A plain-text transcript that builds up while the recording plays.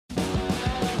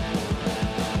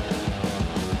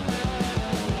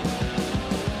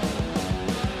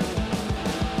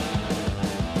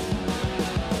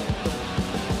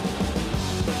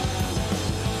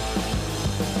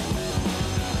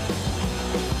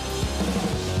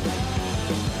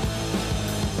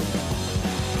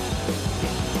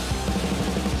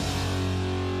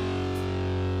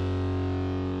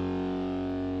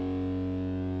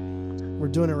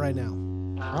doing it right now.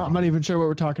 I'm not even sure what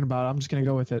we're talking about. I'm just going to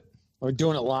go with it. We're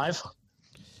doing it live?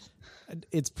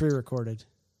 It's pre-recorded.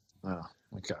 Oh,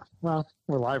 okay. Well,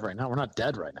 we're live right now. We're not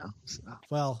dead right now. So.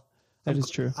 Well, that is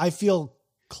true. I feel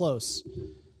close.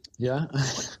 Yeah.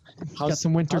 Got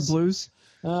some winter blues?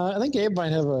 I think Abe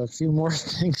might have a few more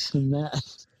things than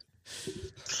that.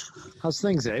 How's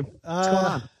things, Abe? What's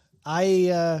going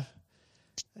on?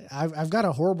 I've got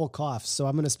a horrible cough, so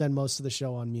I'm going to spend most of the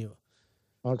show on mute.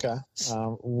 Okay.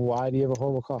 Why do you have a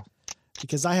horrible cough?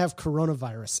 Because I have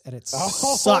coronavirus, and it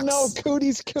sucks. Oh, no.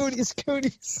 Cooties.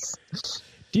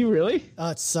 Do you really? Oh,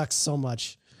 it sucks so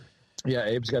much. Yeah,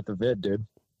 Abe's got the vid, dude.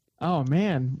 Oh,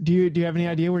 man. Do you have any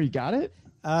idea where you got it?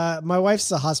 My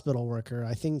wife's a hospital worker.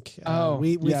 I think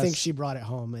we yes. think she brought it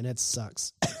home, and it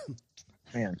sucks.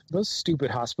 Man, those stupid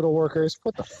hospital workers,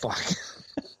 what the fuck?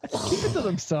 Keep it to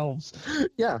themselves.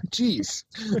 Yeah, jeez.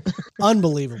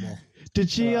 Unbelievable. Did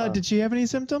she have any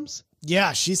symptoms?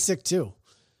 Yeah, she's sick too.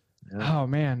 Yeah. Oh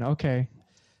man, okay.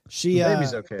 The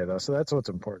baby's okay though, so that's what's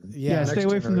important. Yeah, stay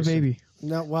away from the baby.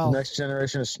 No, well, the next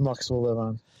generation of schmucks will live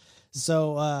on.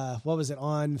 So, what was it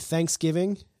on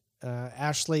Thanksgiving?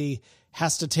 Ashley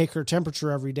has to take her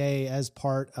temperature every day as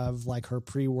part of like her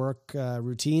pre-work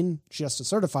routine. She has to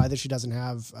certify that she doesn't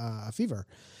have a fever.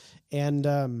 And,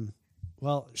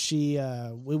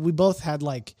 we both had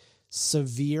like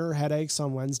severe headaches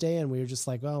on Wednesday, and we were just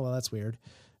like, well, that's weird.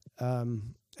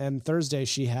 And Thursday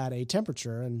she had a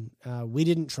temperature, and we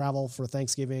didn't travel for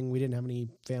Thanksgiving. We didn't have any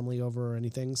family over or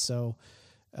anything. So,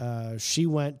 she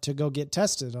went to go get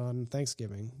tested on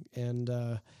Thanksgiving,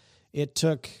 and, it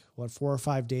took 4 or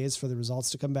 5 days for the results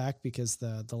to come back because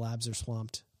the labs are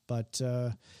swamped. But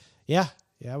yeah,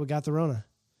 we got the Rona.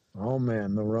 Oh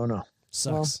man, the Rona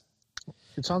sucks. Well,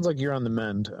 it sounds like you're on the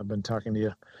mend. I've been talking to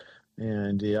you,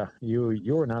 and yeah, you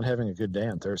were not having a good day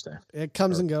on Thursday. It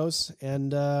comes and goes,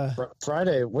 and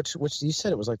Friday, which you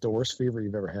said it was like the worst fever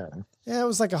you've ever had. Huh? Yeah, it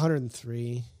was like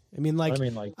 103. I mean, I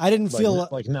didn't feel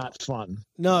like not fun.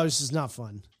 No, it was just not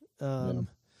fun.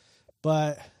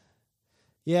 But.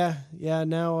 Yeah.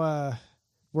 Now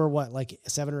we're like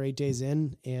 7 or 8 days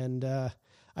in, and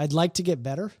I'd like to get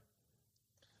better.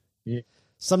 Yeah.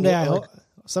 Someday I hope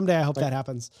that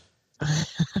happens.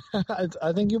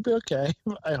 I think you'll be okay.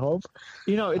 I hope.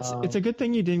 It's a good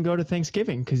thing you didn't go to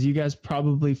Thanksgiving, because you guys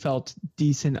probably felt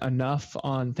decent enough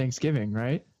on Thanksgiving,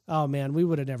 right? Oh man, we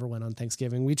would have never went on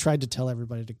Thanksgiving. We tried to tell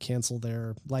everybody to cancel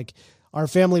our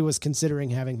family was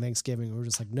considering having Thanksgiving. We were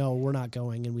just like, no, we're not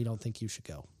going, and we don't think you should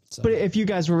go. So. But if you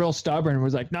guys were real stubborn and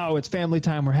was like, no, it's family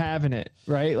time, we're having it,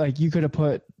 right? Like you could have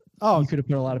put a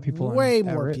lot of people way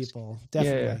more people.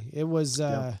 Definitely. Yeah. It was,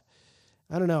 I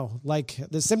don't know, like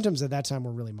the symptoms at that time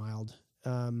were really mild.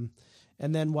 And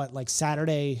then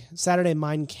Saturday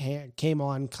mine came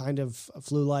on kind of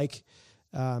flu-like,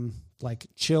 like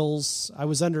chills. I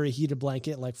was under a heated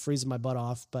blanket, like freezing my butt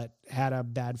off, but had a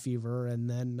bad fever. And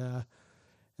then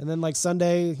like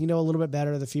Sunday, a little bit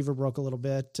better. The fever broke a little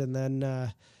bit. And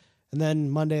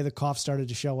then Monday, the cough started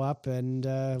to show up, and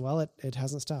it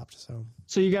hasn't stopped.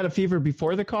 So you got a fever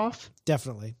before the cough?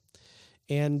 Definitely,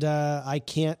 and I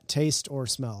can't taste or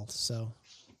smell. So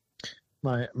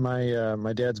my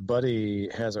dad's buddy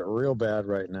has it real bad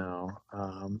right now,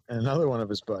 and another one of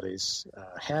his buddies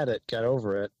had it, got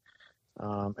over it,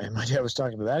 and my dad was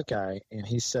talking to that guy, and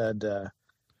he said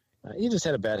he just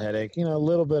had a bad headache, a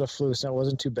little bit of flu, so it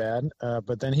wasn't too bad.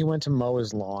 But then he went to mow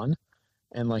his lawn.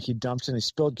 And he dumped and he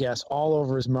spilled gas all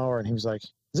over his mower, and he was like,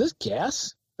 "Is this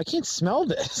gas? I can't smell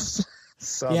this."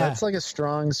 So that's like a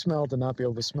strong smell to not be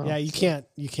able to smell. Yeah, you can't.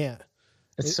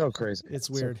 It's so crazy. It's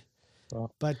weird.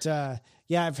 But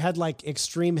I've had like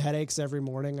extreme headaches every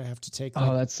morning. I have to take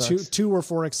like 2 or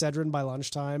 4 Excedrin by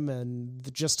lunchtime, and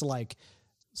just to like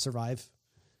survive.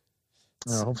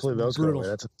 Hopefully those go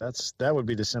away. That would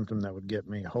be the symptom that would get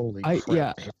me. Holy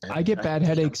crap. I get bad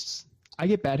headaches. I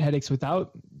get bad headaches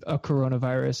without a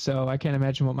coronavirus, so I can't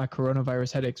imagine what my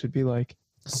coronavirus headaches would be like.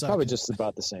 Probably just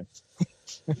about the same.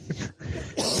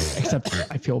 Except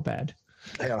I feel bad.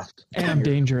 Yeah. And I'm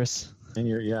dangerous. And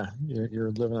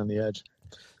you're living on the edge.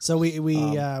 So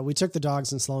we took the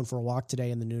dogs and Sloan for a walk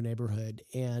today in the new neighborhood,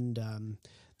 and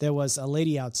there was a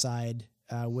lady outside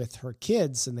with her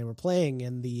kids, and they were playing,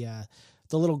 and the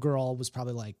little girl was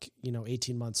probably like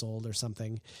 18 months old or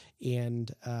something, and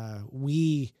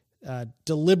we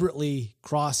deliberately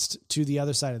crossed to the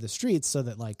other side of the street so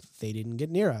that like they didn't get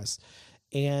near us.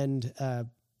 And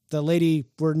the lady,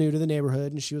 we're new to the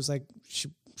neighborhood, and she was like,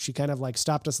 she kind of like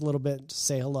stopped us a little bit to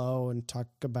say hello and talk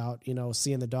about,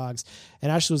 seeing the dogs.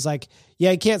 And Ashley was like,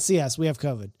 "Yeah, you can't see us. We have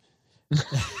COVID."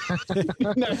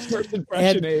 That's first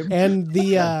impression, Abe. And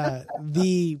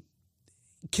the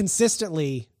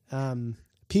consistently,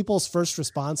 people's first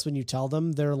response when you tell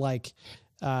them, they're like,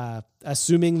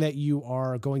 assuming that you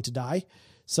are going to die.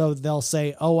 So they'll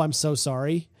say, "Oh, I'm so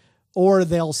sorry." Or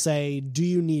they'll say, "Do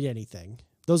you need anything?"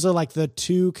 Those are like the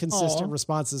two consistent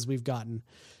responses we've gotten.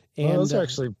 And those are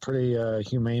actually pretty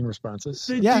humane responses.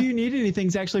 Do you need anything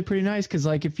is actually pretty nice. Cause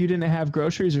like if you didn't have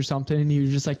groceries or something and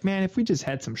you're just like, man, if we just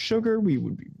had some sugar,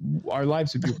 our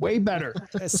lives would be way better.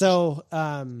 So,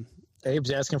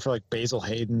 Abe's asking for like Basil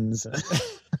Hayden's.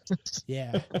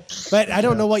 yeah, but I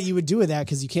don't know what you would do with that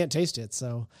because you can't taste it.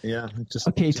 So yeah, just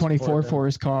a K24 for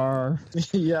his car.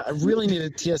 Yeah, I really need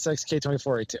a TSX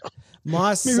K24A2.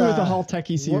 Moss, maybe with a Hall Tech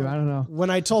ECU. I don't know.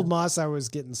 When I told Moss I was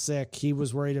getting sick, he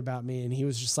was worried about me, and he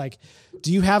was just like,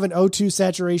 "Do you have an O2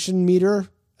 saturation meter?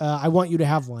 I want you to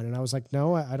have one." And I was like,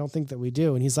 "No, I don't think that we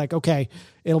do." And he's like, "Okay,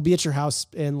 it'll be at your house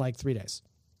in like 3 days."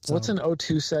 So, what's an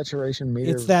O2 saturation meter?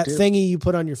 It's that thingy you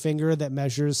put on your finger that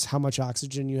measures how much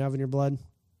oxygen you have in your blood.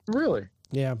 Really?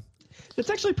 Yeah. It's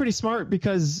actually pretty smart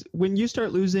because when you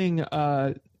start losing,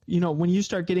 when you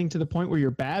start getting to the point where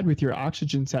you're bad with your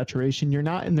oxygen saturation, you're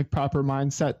not in the proper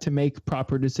mindset to make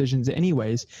proper decisions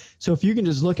anyways. So if you can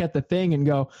just look at the thing and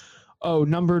go, "Oh,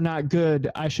 number not good,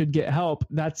 I should get help,"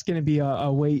 that's going to be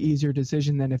a way easier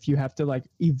decision than if you have to like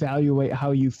evaluate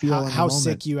how you feel. How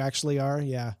sick you actually are.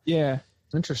 Yeah. Yeah.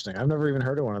 Interesting. I've never even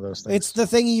heard of one of those things. It's the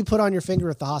thing you put on your finger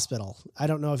at the hospital. I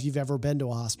don't know if you've ever been to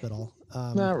a hospital.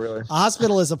 Not really. A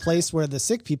hospital is a place where the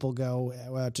sick people go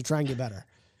to try and get better.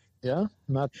 Yeah,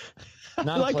 not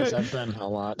like a place I've been a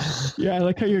lot. Yeah, I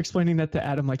like how you're explaining that to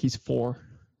Adam like he's 4.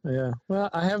 Yeah. Well,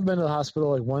 I have been to the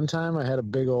hospital like one time. I had a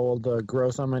big old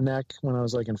growth on my neck when I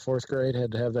was like in 4th grade.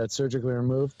 Had to have that surgically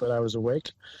removed, but I was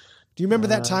awake. Do you remember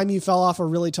that time you fell off a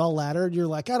really tall ladder? You're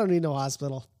like, "I don't need no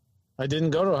hospital." I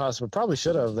didn't go to a hospital. Probably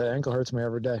should have. The ankle hurts me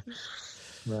every day.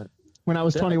 But when I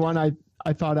was 21,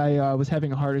 I thought I was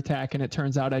having a heart attack, and it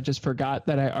turns out I just forgot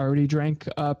that I already drank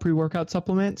a pre-workout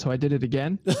supplement, so I did it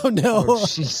again. Oh no!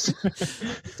 Jeez.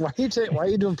 Why are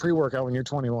you doing pre-workout when you're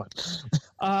 21?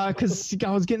 Because I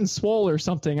was getting swole or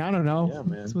something. I don't know. Yeah,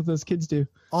 man. That's what those kids do.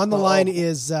 On the line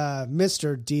is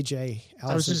Mr. DJ Alessandrini.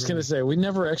 I was just gonna say we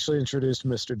never actually introduced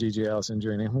Mr. DJ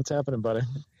Alessandrini. What's happening, buddy?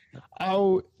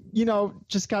 Oh,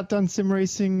 just got done sim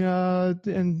racing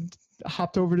and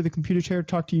hopped over to the computer chair to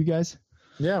talk to you guys.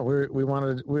 Yeah, we're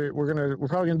probably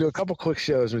gonna do a couple quick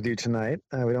shows with you tonight.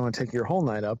 We don't want to take your whole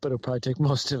night up, but it'll probably take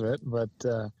most of it. But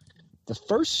the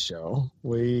first show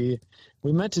we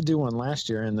meant to do one last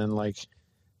year, and then like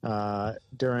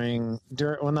during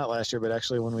well, not last year, but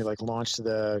actually when we like launched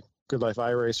the Good Life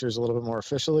iRacers a little bit more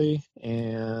officially,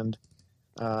 and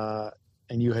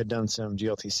you had done some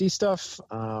GLTC stuff,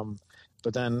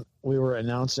 but then we were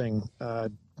announcing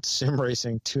sim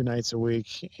racing 2 nights a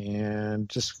week and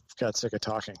just got sick of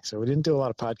talking. So we didn't do a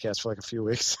lot of podcasts for like a few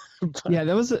weeks. Yeah,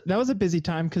 that was a busy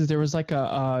time because there was like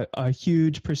a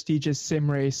huge prestigious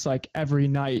sim race like every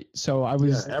night. So I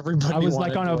was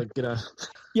like on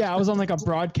I was on like a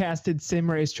broadcasted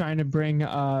sim race trying to bring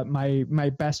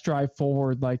my best drive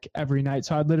forward like every night.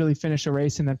 So I'd literally finish a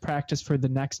race and then practice for the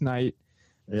next night.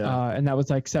 Yeah. And that was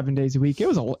like 7 days a week. It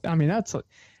was that's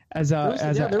as an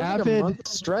avid like a month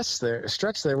stretch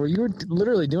there where you were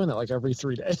literally doing that like every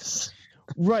 3 days.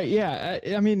 Right. Yeah.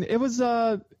 It was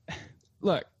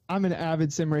look, I'm an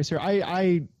avid sim racer.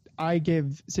 I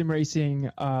give sim racing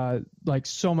like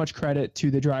so much credit to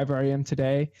the driver I am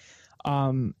today.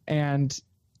 And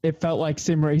it felt like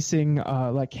sim racing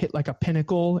like hit like a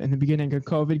pinnacle in the beginning of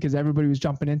COVID because everybody was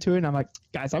jumping into it. And I'm like,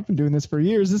 guys, I've been doing this for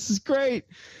years. This is great.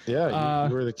 Yeah,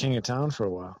 you were the king of town for a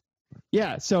while.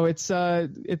 Yeah, so it's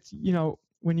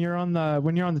when you're on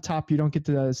the top, you don't get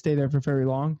to stay there for very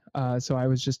long. So I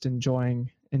was just enjoying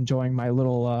my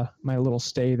little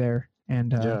stay there,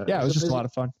 and it was just a lot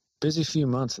of fun. Busy few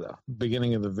months though,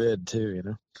 beginning of the vid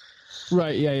too,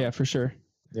 Right. Yeah, for sure.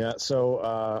 Yeah.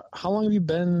 So, how long have you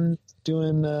been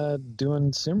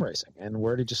doing sim racing, and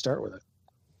where did you start with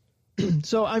it?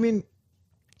 So, I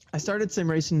started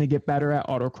sim racing to get better at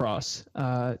autocross,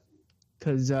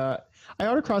 because I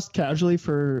autocrossed casually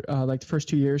for like the first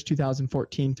 2 years,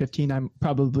 2014, 15. I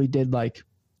probably did like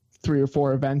 3 or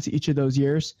 4 events each of those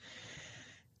years,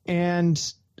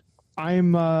 and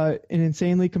I'm an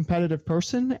insanely competitive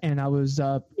person, and I was,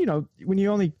 when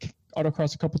you only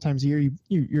autocross a couple times a year,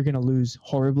 you're going to lose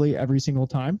horribly every single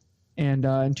time. And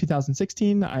in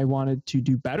 2016, I wanted to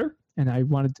do better, and I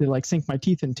wanted to like sink my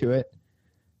teeth into it.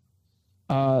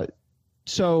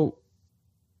 So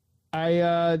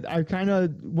I kind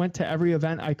of went to every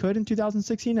event I could in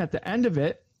 2016. At the end of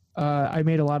it, I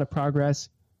made a lot of progress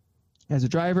as a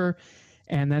driver,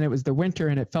 And then it was the winter,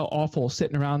 and it felt awful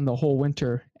sitting around the whole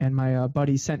winter. And my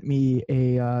buddy sent me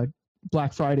a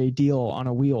Black Friday deal on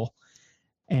a wheel,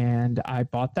 and I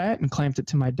bought that and clamped it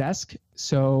to my desk.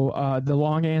 So the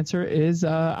long answer is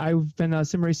I've been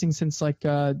sim racing since like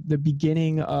the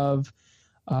beginning of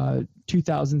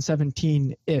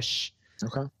 2017-ish.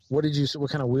 Okay. What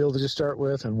kind of wheel did you start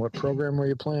with, and what program were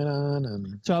you playing on?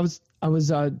 And so I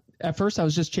was at first I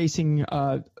was just chasing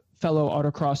fellow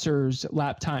autocrossers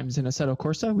lap times in Assetto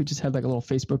Corsa. We just had like a little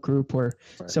Facebook group where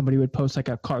somebody would post like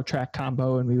a car track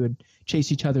combo, and we would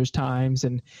chase each other's times.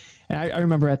 And I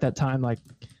remember at that time, like,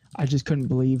 I just couldn't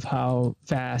believe how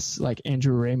fast like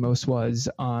Andrew Ramos was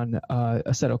on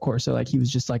Assetto Corsa. Like, he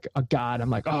was just like a god.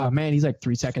 I'm like, oh man, he's like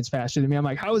 3 seconds faster than me. I'm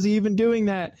like, how is he even doing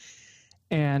that?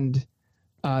 And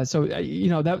so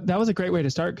that was a great way to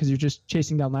start, because you're just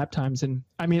chasing down lap times. And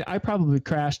I mean, I probably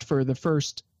crashed for the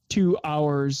first 2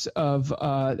 hours of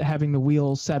having the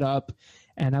wheel set up,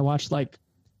 and I watched like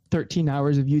 13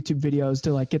 hours of YouTube videos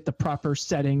to like get the proper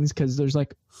settings, because there's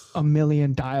like a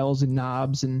million dials and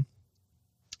knobs and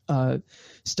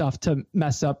stuff to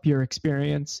mess up your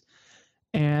experience.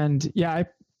 And yeah,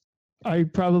 I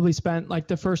probably spent like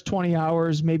the first 20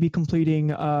 hours maybe completing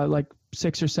like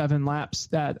 6 or 7 laps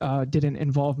that didn't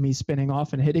involve me spinning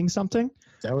off and hitting something.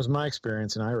 That was my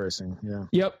experience in iRacing. Yeah.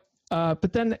 Yep.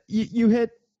 But then you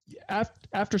hit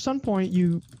after some point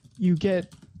you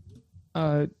get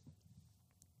over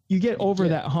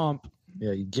that hump.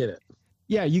 Yeah, you get it.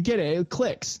 Yeah, you get it. It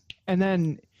clicks, and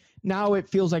then now it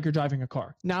feels like you're driving a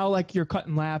car. Now, like, you're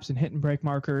cutting laps and hitting brake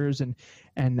markers and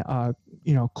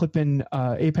clipping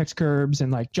apex curbs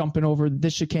and like jumping over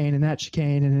this chicane and that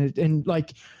chicane, and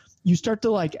like you start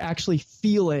to like actually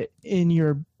feel it in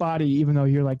your body, even though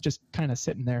you're like just kind of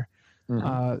sitting there.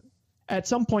 Mm-hmm. At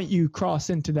some point, you cross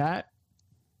into that,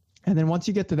 and then once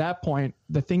you get to that point,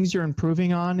 the things you're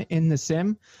improving on in the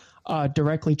sim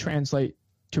directly translate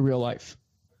to real life.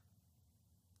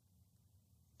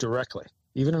 Directly.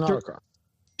 Even in autocross.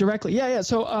 Directly, yeah.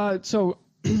 So I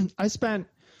spent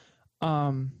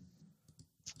the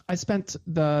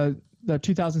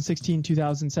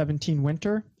 2016-2017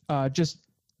 winter just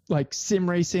like sim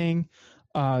racing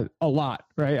a lot,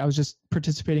 right? I was just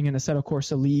participating in Assetto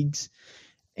Corsa leagues,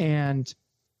 and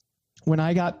when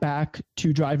I got back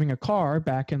to driving a car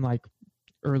back in like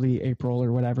early April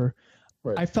or whatever,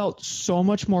 right, I felt so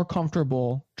much more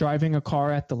comfortable driving a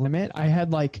car at the limit. I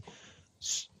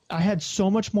had so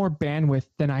much more bandwidth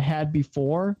than I had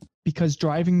before, because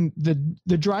driving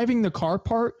the car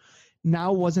part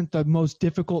now wasn't the most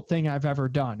difficult thing I've ever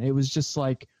done. It was just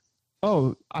like,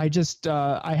 oh, I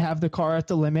have the car at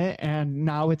the limit, and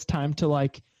now it's time to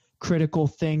like critical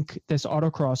think this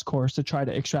autocross course to try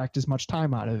to extract as much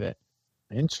time out of it.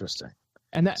 Interesting.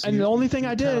 And the only thing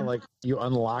I did, like, you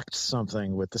unlocked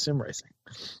something with the sim racing.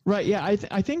 Right. Yeah.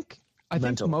 I think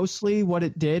mostly what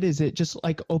it did is it just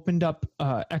like opened up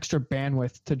extra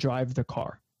bandwidth to drive the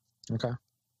car. Okay.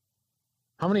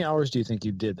 How many hours do you think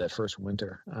you did that first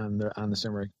winter on the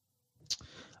sim rig?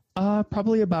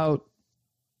 Probably about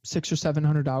 600 or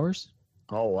 700 hours.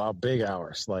 Oh wow, big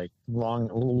hours, like a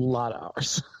lot of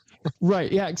hours.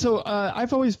 Right. Yeah. So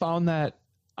I've always found that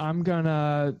I'm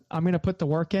gonna put the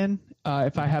work in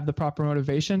if I have the proper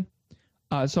motivation.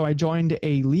 So I joined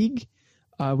a league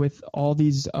with all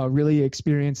these really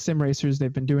experienced sim racers.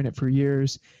 They've been doing it for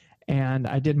years. And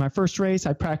I did my first race.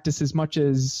 I practiced as much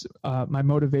as my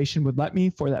motivation would let me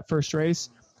for that first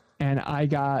race. And I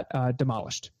got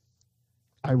demolished.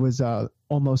 I was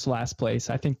almost last place.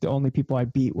 I think the only people I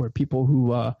beat were people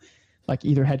who like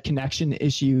either had connection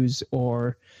issues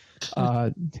or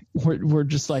were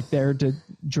just like there to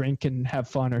drink and have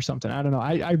fun or something. I don't know.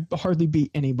 I hardly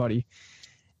beat anybody.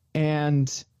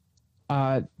 And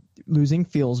losing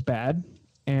feels bad,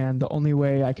 and the only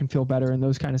way I can feel better in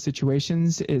those kind of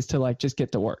situations is to like just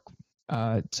get to work.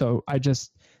 So I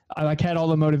like had all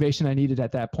the motivation I needed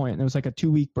at that point, and it was like a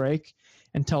 2-week break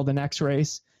until the next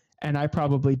race. And I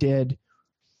probably did,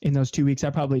 in those 2 weeks, I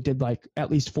probably did like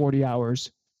at least 40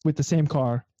 hours with the same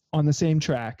car on the same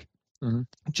track,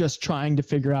 just trying to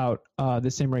figure out the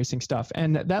sim racing stuff.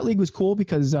 And that league was cool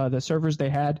because the servers they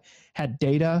had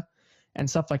data and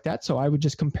stuff like that. So I would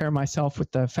just compare myself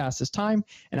with the fastest time,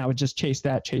 and I would just chase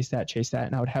that.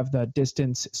 And I would have the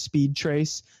distance speed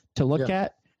trace to look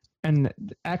at. And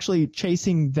actually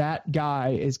chasing that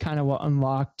guy is kind of what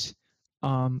unlocked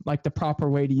like the proper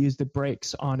way to use the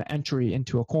brakes on entry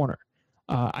into a corner.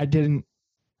 I didn't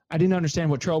understand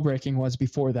what trail braking was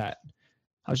before that.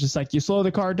 I was just like, you slow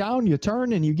the car down, you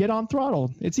turn, and you get on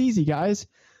throttle. It's easy, guys.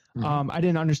 I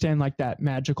didn't understand like that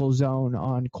magical zone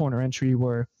on corner entry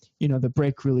where, the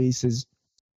brake release is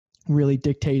really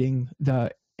dictating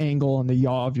the angle and the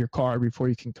yaw of your car before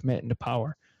you can commit into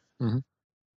power. Mm-hmm.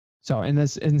 So, and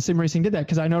sim racing did that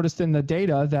because I noticed in the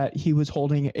data that he was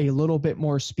holding a little bit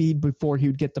more speed before he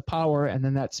would get the power, and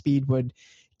then that speed would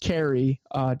carry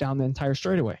down the entire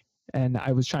straightaway. And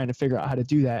I was trying to figure out how to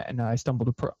do that, and I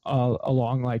stumbled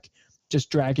along like just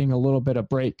dragging a little bit of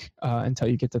brake until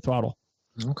you get the throttle.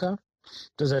 Okay.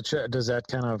 Does that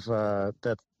kind of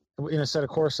that in Assetto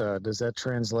Corsa, does that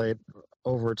translate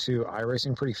over to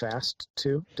iRacing pretty fast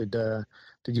too? Did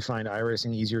you find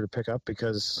iRacing easier to pick up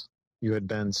because you'd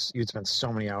spent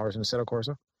so many hours in Assetto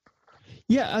Corsa?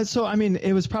 Yeah, so I mean,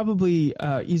 it was probably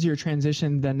easier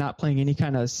transition than not playing any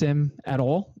kind of sim at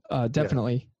all.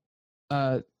 Definitely.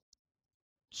 Yeah.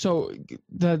 So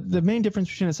the main difference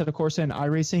between Assetto Corsa and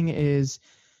iRacing is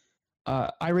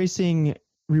iRacing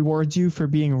rewards you for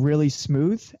being really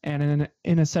smooth, and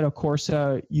in Assetto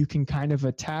Corsa you can kind of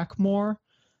attack more.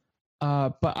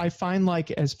 But I find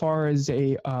like as far as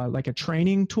a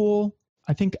training tool,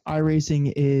 I think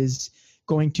iRacing is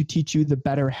going to teach you the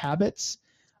better habits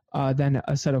than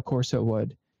Assetto Corsa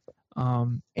would.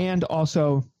 And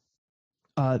also,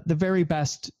 the very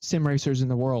best sim racers in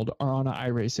the world are on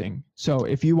iRacing. So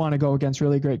if you want to go against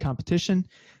really great competition,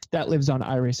 that lives on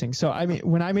iRacing. So I mean,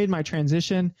 when I made my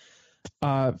transition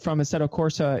from Assetto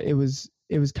Corsa, it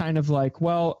was kind of like,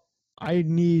 well, I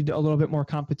need a little bit more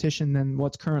competition than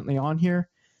what's currently on here.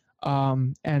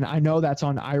 And I know that's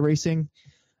on iRacing.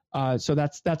 So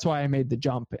that's why I made the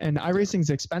jump. And iRacing's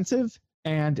expensive,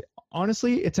 and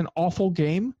honestly, it's an awful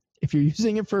game. If you're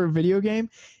using it for a video game,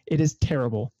 it is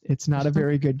terrible. It's not a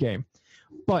very good game.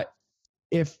 But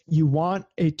if you want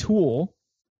a tool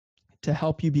to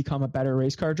help you become a better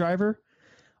race car driver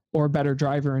or a better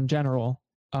driver in general,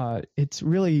 it's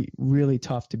really, really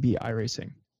tough to beat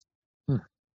iRacing.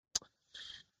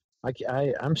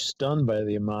 I'm stunned by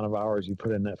the amount of hours you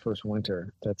put in that first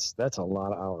winter. That's a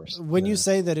lot of hours. When you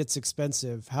say that it's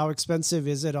expensive, how expensive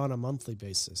is it on a monthly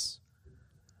basis?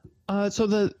 So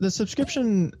the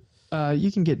subscription,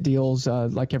 you can get deals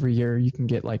like every year. You can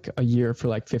get like a year for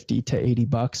like $50 to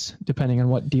 $80, depending on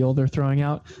what deal they're throwing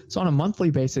out. So on a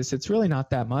monthly basis, it's really not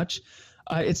that much.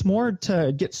 It's more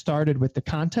to get started with the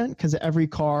content, because every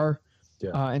car,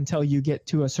 until you get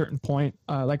to a certain point,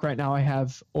 like right now I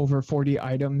have over 40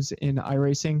 items in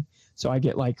iRacing, so I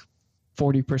get like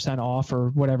 40% off or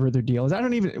whatever their deal is. I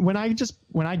don't even, when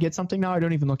I get something now, I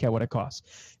don't even look at what it costs,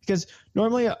 because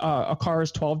normally a car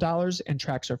is $12 and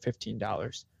tracks are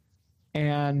 $15,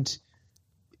 and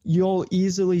you'll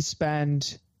easily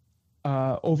spend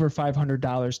over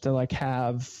 $500 to like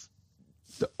have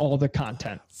all the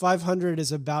content. 500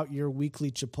 is about your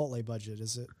weekly Chipotle budget,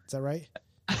 is that right?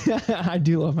 I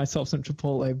do love myself some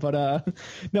Chipotle, but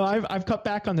no, I've cut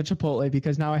back on the Chipotle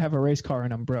because now I have a race car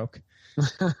and I'm broke.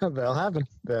 That'll happen.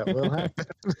 That will happen.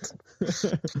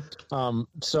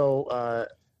 So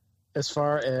as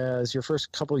far as your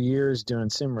first couple years doing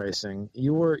sim racing,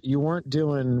 you weren't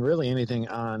doing really anything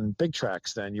on big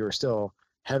tracks then. You were still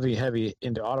heavy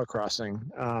into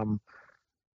autocrossing.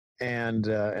 And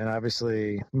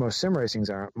obviously most sim racing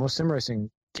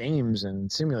games and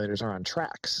simulators are on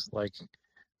tracks. Like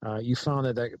you found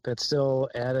that still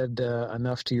added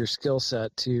enough to your skill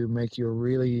set to make you a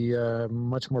really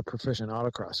much more proficient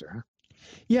autocrosser. Huh?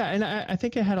 Yeah, and I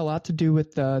think it had a lot to do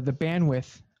with the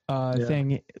bandwidth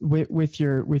thing with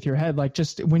your head. Like,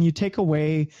 just when you take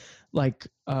away, like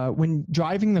when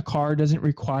driving the car doesn't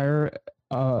require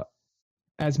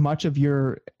as much of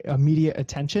your immediate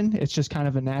attention, it's just kind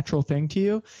of a natural thing to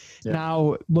you. Yeah.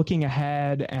 Now looking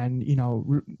ahead and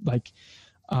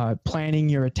planning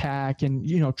your attack and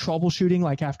troubleshooting,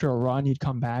 like after a run you'd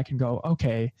come back and go,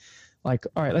 okay, like,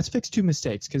 all right, let's fix two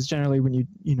mistakes, because generally when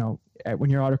when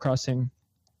you're autocrossing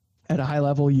at a high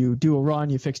level, you do a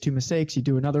run, you fix two mistakes, you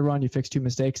do another run, you fix two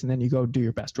mistakes, and then you go do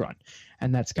your best run.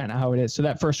 And that's kind of how it is. So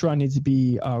that first run needs to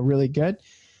be really good.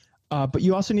 But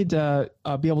you also need to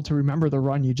be able to remember the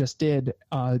run you just did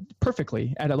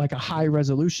perfectly at a high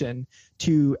resolution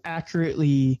to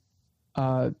accurately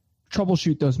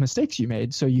troubleshoot those mistakes you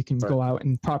made, so you can go out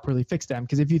and properly fix them.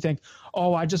 Because if you think,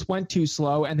 oh, I just went too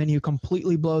slow, and then you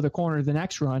completely blow the corner the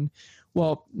next run,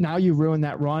 well, now you ruined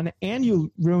that run, and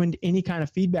you ruined any kind of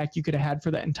feedback you could have had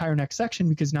for that entire next section,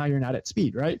 because now you're not at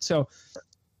speed, right? So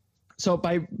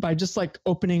by just like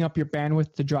opening up your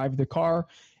bandwidth to drive the car,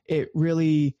 it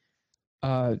really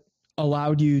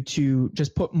allowed you to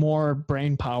just put more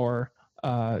brain power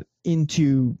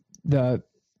into the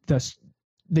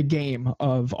game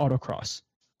of autocross.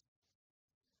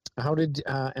 How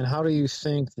do you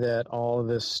think that all of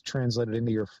this translated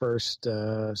into your first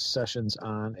sessions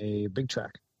on a big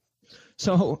track?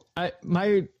 So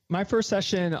my my first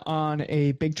session on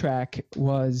a big track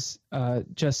was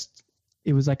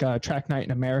it was like a track night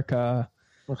in America.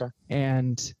 Okay.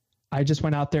 And I just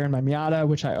went out there in my Miata,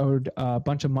 which I owed a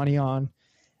bunch of money on,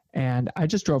 and I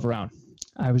just drove around.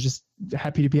 I was just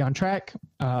happy to be on track.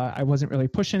 I wasn't really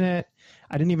pushing it.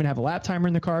 I didn't even have a lap timer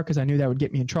in the car because I knew that would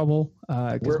get me in trouble.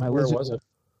 Where was it?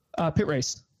 Pit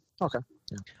race. Okay.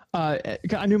 Yeah.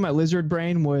 I knew my lizard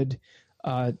brain would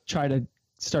try to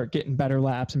start getting better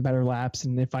laps.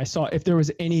 And if there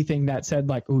was anything that said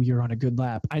like, "Oh, you're on a good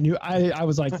lap," I knew I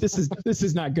was like, this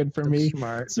is not good for me.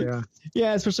 Smart. So,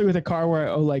 yeah. Especially with a car where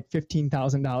I owe like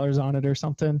 $15,000 on it or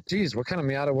something. Jeez, what kind of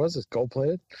Miata was this? Gold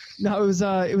plated? No, it was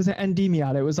an ND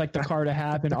Miata. It was like the car to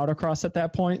have in autocross at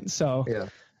that point. So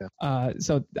yeah.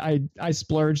 So I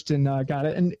splurged and got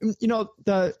it. And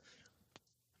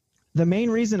the main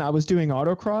reason I was doing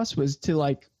autocross was to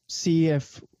like see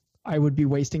if I would be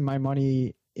wasting my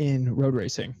money in road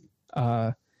racing.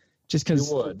 Just because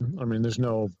you would. I mean, there's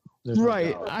no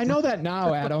right. doubt. I know that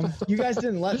now, Adam. You guys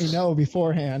didn't let me know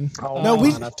beforehand.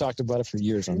 I've talked about it for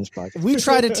years on this podcast. We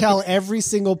try to tell every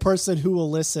single person who will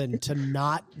listen to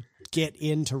not get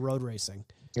into road racing.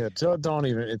 Yeah, don't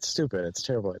even. It's stupid. It's a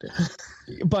terrible idea.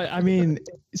 But I mean,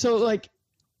 so like,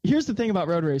 here's the thing about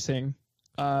road racing.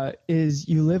 Is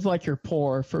you live like you're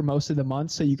poor for most of the month,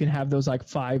 so you can have those like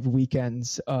 5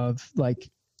 weekends of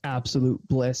like absolute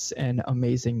bliss and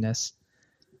amazingness,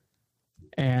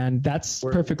 and that's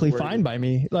perfectly fine by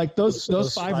me. Like those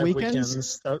 5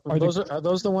 weekends are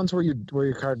those the ones where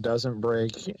your car doesn't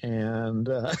break and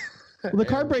well, the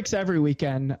car breaks every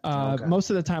weekend. Okay. Most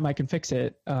of the time I can fix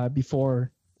it before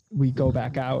we go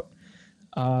back out.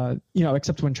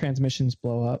 Except when transmissions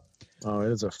blow up. Oh,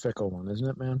 it is a fickle one, isn't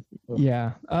it, man? Ugh.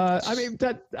 Yeah. I mean,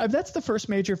 that's the first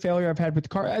major failure I've had with the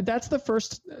car. That's the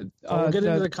first. We'll get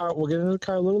into the car. We'll get into the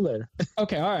car a little later.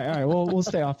 Okay. All right. We'll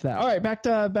stay off that. All right. Back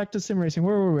to sim racing.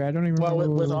 Where were we? I don't even remember. Well,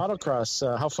 with autocross,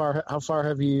 how far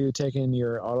have you taken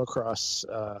your autocross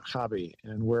hobby,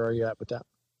 and where are you at with that?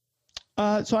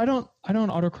 So I don't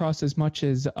autocross as much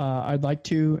as I'd like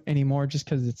to anymore, just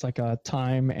because it's like a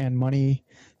time and money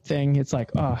thing. It's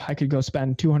like, I could go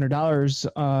spend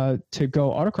 $200 to go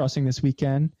autocrossing this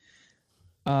weekend,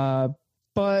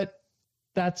 but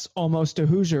that's almost a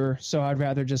Hoosier, so I'd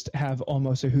rather just have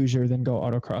almost a Hoosier than go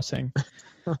autocrossing.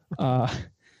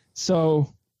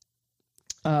 So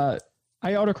I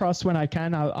autocross when I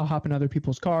can. I'll hop in other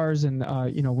people's cars and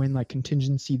win like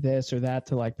contingency this or that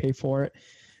to like pay for it.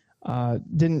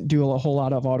 Didn't do a whole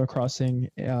lot of autocrossing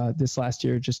this last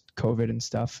year, just COVID and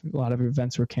stuff. A lot of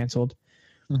events were canceled.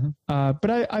 Mm-hmm.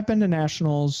 But I've been to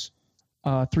nationals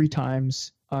 3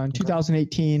 times. In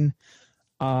 2018,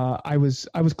 I was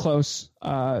close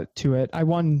to it. I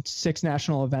won 6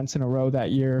 national events in a row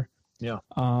that year. Yeah.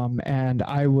 And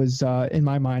I was in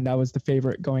my mind, I was the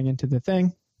favorite going into the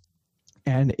thing.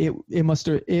 And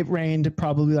it rained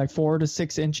probably like 4 to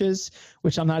 6 inches,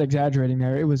 which I'm not exaggerating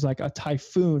there. It was like a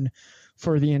typhoon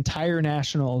for the entire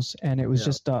nationals. And it was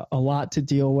just a lot to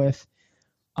deal with.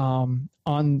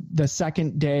 On the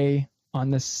second day, on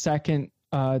the second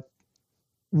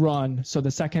run, so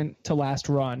the second to last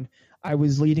run, I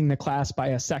was leading the class by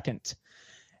a second.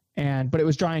 But it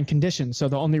was drying conditions. So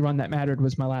the only run that mattered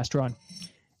was my last run.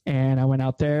 And I went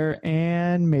out there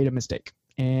and made a mistake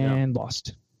and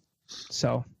lost.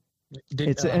 So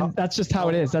and that's just how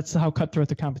it is. That's how cutthroat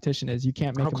the competition is. You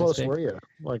can't make a mistake. How close were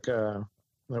you?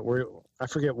 I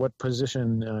forget what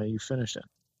position you finished in.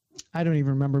 I don't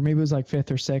even remember. Maybe it was like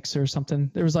 5th or 6th or something.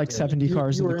 There was like 70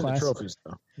 cars in the class. You were in the trophies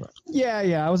though. But.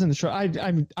 Yeah, I was in the trophy.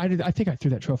 I think I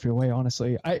threw that trophy away.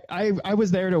 Honestly, I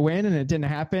was there to win and it didn't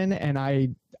happen, and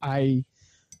I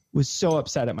was so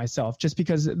upset at myself just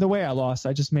because the way I lost.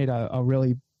 I just made a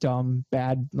really dumb,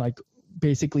 bad, like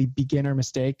basically beginner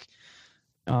mistake.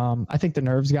 I think the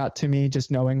nerves got to me just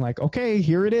knowing like, okay,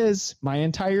 here it is, my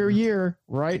entire year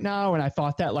right now. And I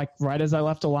thought that like right as I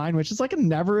left a line, which is like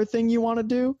never a thing you want to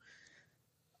do.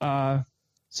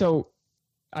 So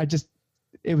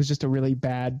it was just a really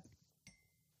bad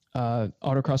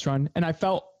autocross run. And I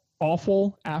felt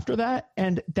awful after that.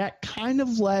 And that kind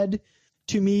of led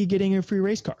to me getting a free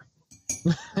race car.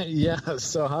 Yeah.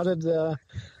 So how did that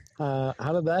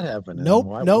happen?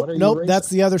 Nope. That's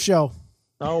the other show.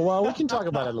 Oh, well, we can talk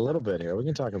about it a little bit here.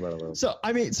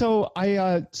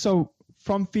 So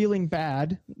from feeling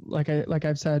bad, like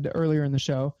I've said earlier in the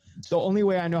show, the only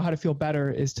way I know how to feel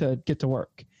better is to get to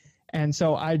work. And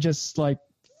so I just like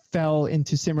fell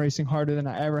into sim racing harder than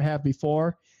I ever have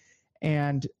before.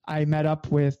 And I met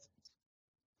up with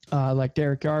like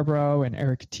Derek Yarbrough and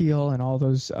Eric Teal and all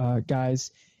those guys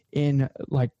in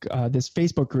like this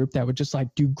Facebook group that would just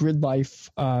like do grid life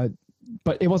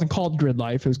but it wasn't called Grid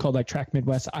Life. It was called like Track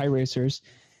Midwest iRacers.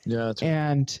 Yeah. That's right.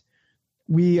 And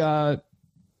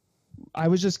I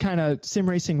was just kind of sim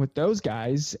racing with those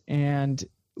guys, and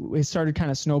it started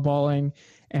kind of snowballing,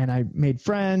 and I made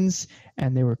friends,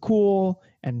 and they were cool.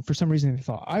 And for some reason they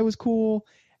thought I was cool.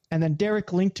 And then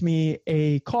Derek linked me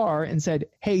a car and said,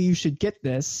 "Hey, you should get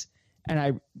this." And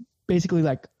I basically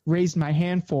like raised my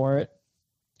hand for it.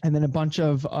 And then a bunch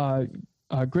of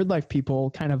Grid Life people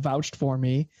kind of vouched for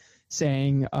me,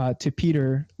 saying to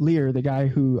Peter Lear, the guy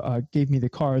who gave me the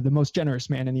car, the most generous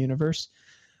man in the universe,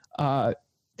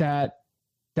 that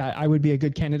I would be a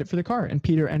good candidate for the car. And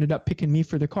Peter ended up picking me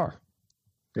for the car.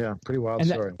 Yeah, pretty wild And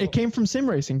story. it came from sim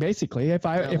racing, basically. If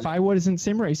I wasn't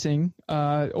sim racing,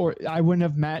 or I wouldn't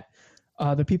have met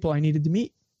the people I needed to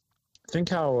meet. Think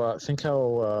how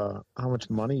much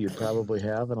money you'd probably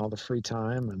have and all the free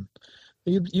time, and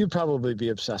you'd probably be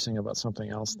obsessing about something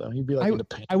else though. You'd be like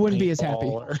I wouldn't be as happy.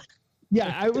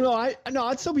 Yeah,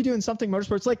 I'd still be doing something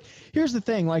motorsports. Like, here's the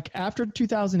thing: like after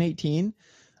 2018,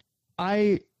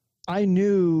 I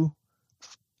knew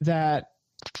that.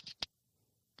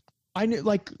 I knew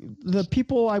like the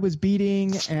people I was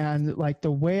beating and like the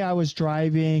way I was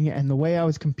driving and the way I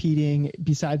was competing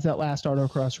besides that last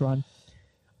autocross run,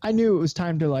 I knew it was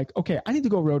time to like, okay, I need to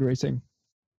go road racing.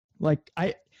 Like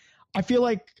I feel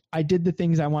like I did the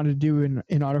things I wanted to do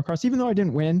in autocross, even though I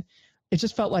didn't win. It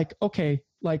just felt like, okay,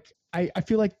 like I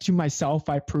feel like to myself,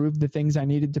 I proved the things I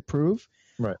needed to prove.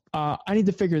 Right. I need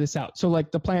to figure this out. So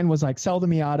like the plan was like sell the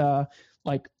Miata,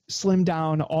 like slim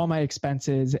down all my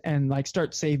expenses and like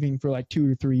start saving for like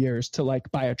 2 or 3 years to like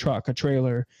buy a truck, a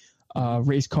trailer,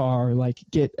 race car, like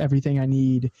get everything I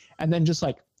need. And then just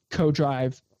like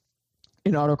co-drive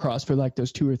in autocross for like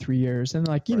those 2 or 3 years and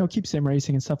like, you know, keep sim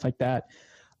racing and stuff like that.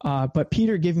 But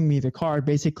Peter giving me the car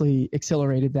basically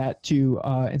accelerated that to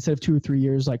instead of 2 or 3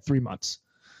 years, like 3 months.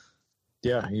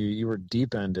 Yeah. You were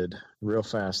deep ended real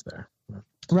fast there.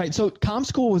 Right. So comp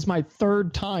school was my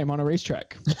 3rd time on a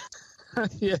racetrack.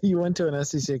 Yeah, you went to an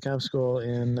SCCA comp school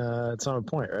in at Summit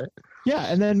Point, right? Yeah,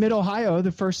 and then Mid-Ohio,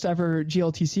 the first ever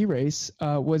GLTC race,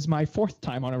 was my 4th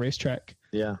time on a racetrack.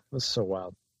 Yeah, that's so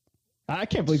wild. I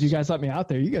can't believe you guys let me out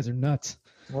there. You guys are nuts.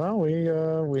 Well,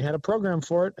 we had a program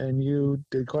for it, and you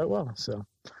did quite well. So,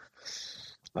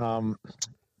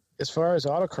 as far as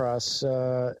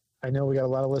autocross, I know we got a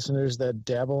lot of listeners that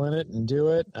dabble in it and do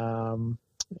it.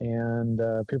 And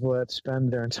people that spend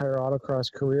their entire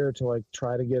autocross career to like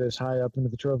try to get as high up into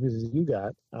the trophies as you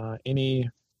got. Any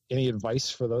advice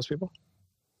for those people?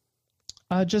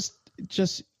 Just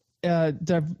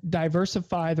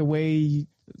diversify the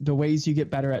ways you get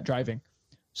better at driving.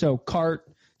 So kart,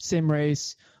 sim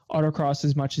race, autocross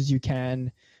as much as you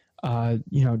can.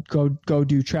 Go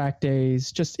do track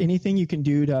days. Just anything you can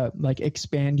do to like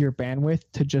expand your bandwidth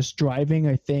to just driving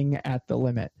a thing at the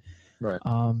limit. Right.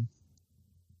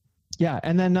 Yeah,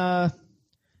 and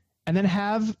then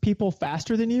have people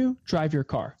faster than you drive your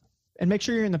car, and make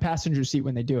sure you're in the passenger seat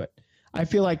when they do it. I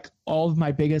feel like all of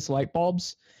my biggest light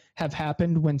bulbs have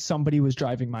happened when somebody was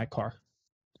driving my car.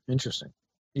 Interesting.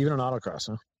 Even in autocross,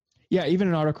 huh? Yeah, even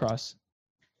in autocross.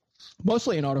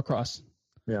 Mostly in autocross.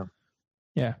 Yeah.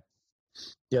 Yeah.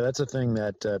 Yeah, that's a thing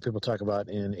that people talk about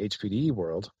in HPD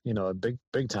world. You know, a big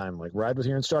time, like ride with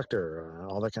your instructor,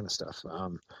 all that kind of stuff.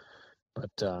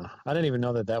 But I didn't even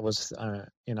know that was,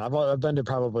 I've been to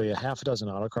probably a half a dozen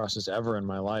autocrosses ever in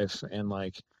my life, and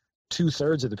like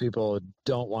 2/3 of the people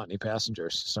don't want any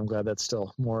passengers. So I'm glad that's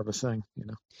still more of a thing, you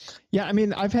know? Yeah. I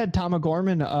mean, I've had Tom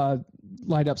O'Gorman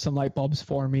light up some light bulbs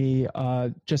for me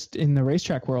just in the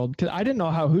racetrack world, because I didn't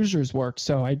know how Hoosiers worked.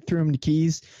 So I threw him the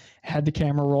keys, had the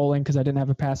camera rolling because I didn't have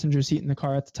a passenger seat in the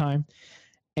car at the time.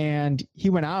 And he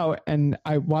went out, and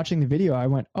watching the video, I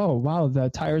went, oh, wow, the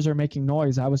tires are making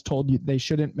noise. I was told they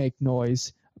shouldn't make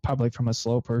noise, probably from a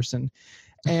slow person.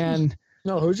 And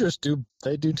no, Hoosiers do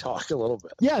talk a little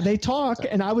bit. Yeah, they talk.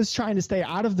 And I was trying to stay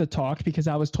out of the talk because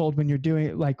I was told when you're doing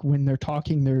it, like when they're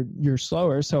talking, you're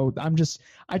slower. So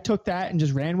I took that and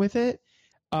just ran with it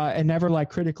and never like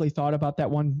critically thought about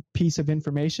that one piece of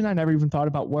information. I never even thought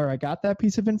about where I got that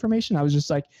piece of information. I was just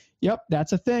like, yep,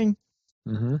 that's a thing.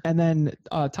 Mm-hmm. And then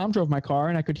Tom drove my car,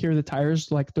 and I could hear the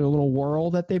tires, like the little whirl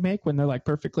that they make when they're like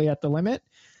perfectly at the limit,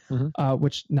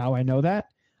 which now I know that.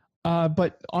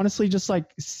 But honestly, just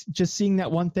seeing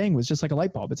that one thing was just like a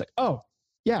light bulb. It's like, oh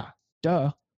yeah,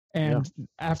 duh. And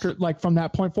after like from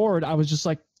that point forward, I was just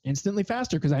like instantly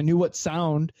faster because I knew what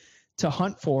sound to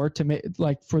hunt for to make,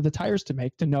 like for the tires to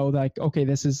make, to know like, okay,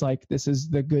 this is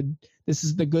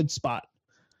the good spot.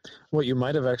 What you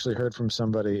might have actually heard from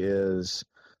somebody is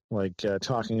like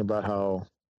talking about how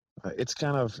it's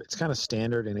kind of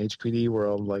standard in HPD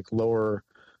world, like lower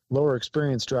lower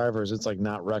experienced drivers, it's like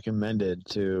not recommended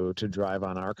to drive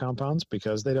on our compounds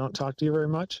because they don't talk to you very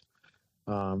much.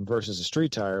 Versus a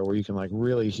street tire where you can like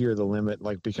really hear the limit,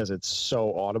 like because it's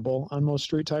so audible on most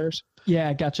street tires.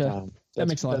 Yeah, gotcha. That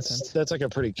makes a lot of sense. That's like a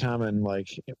pretty common, like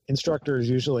instructors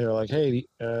usually are like, hey,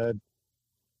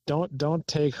 don't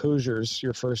take Hoosiers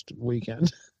your first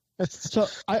weekend. So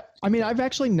I mean, I've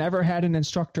actually never had an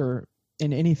instructor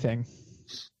in anything.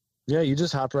 Yeah, you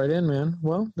just hop right in, man.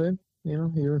 Well, then,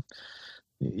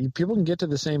 people can get to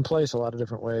the same place a lot of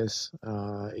different ways.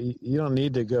 You don't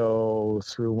need to go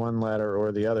through one ladder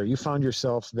or the other. You found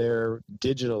yourself there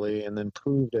digitally and then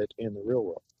proved it in the real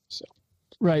world. So,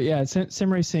 right, yeah.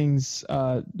 Sim racing's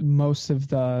most of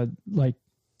the, like,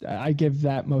 I give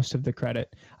that most of the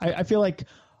credit. I feel like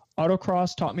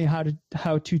autocross taught me how to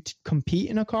compete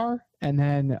in a car, and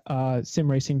then sim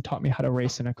racing taught me how to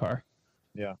race in a car.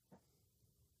 Yeah.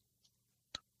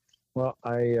 Well,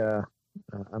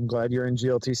 I'm glad you're in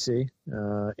GLTC.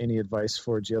 Any advice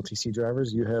for GLTC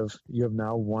drivers? You have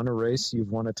now won a race. You've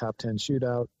won a top 10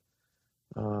 shootout.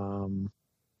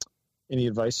 Any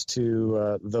advice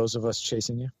to those of us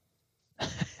chasing you?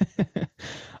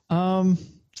 Man,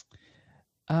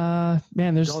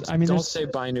 don't say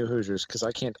buy new Hoosiers because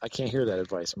I can't hear that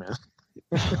advice, man.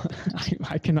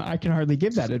 I can hardly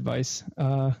give that advice.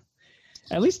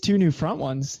 At least 2 new front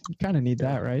ones. You kind of need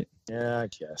that, right? Yeah, I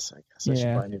guess. I should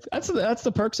buy new front ones. That's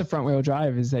the perks of front wheel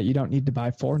drive is that you don't need to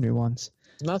buy 4 new ones.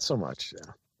 Not so much,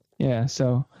 yeah. Yeah,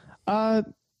 so I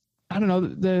don't know.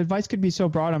 The advice could be so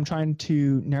broad. I'm trying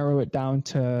to narrow it down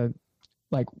to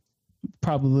like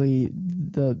probably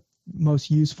the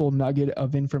most useful nugget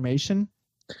of information.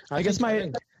 I guess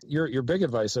your big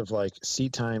advice of like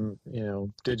seat time,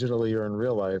 digitally or in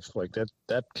real life, like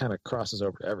that kind of crosses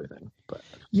over to everything. But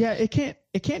yeah, it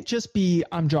can't just be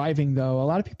I'm driving though. A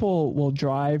lot of people will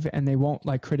drive and they won't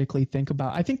like critically think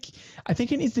about. I think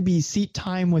it needs to be seat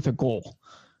time with a goal.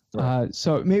 Right.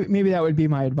 So maybe that would be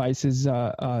my advice is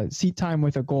seat time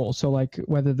with a goal. So like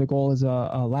whether the goal is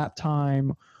a lap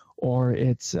time or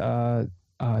it's 10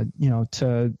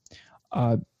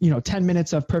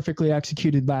 minutes of perfectly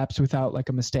executed laps without like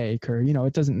a mistake, or,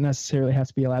 it doesn't necessarily have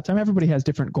to be a lap time. Everybody has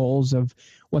different goals of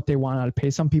what they want out of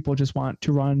pace. Some people just want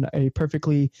to run a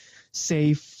perfectly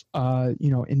safe,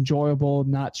 enjoyable,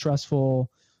 not stressful,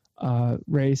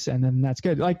 race. And then that's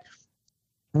good. Like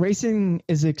racing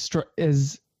is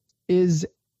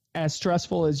as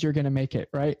stressful as you're going to make it.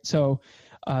 Right. So,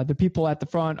 the people at the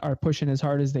front are pushing as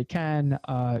hard as they can.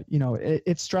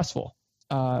 It's stressful.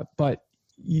 But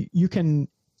you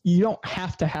don't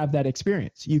have to have that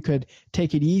experience. You could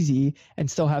take it easy and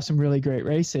still have some really great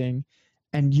racing,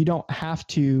 and you don't have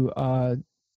to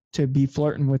be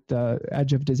flirting with the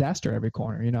edge of disaster every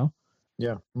corner,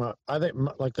 Yeah. I think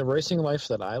like the racing life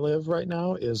that I live right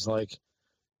now is like,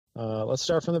 let's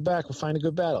start from the back. We'll find a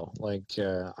good battle. Like,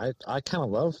 I kind of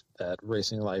love that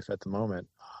racing life at the moment.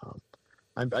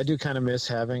 I do kind of miss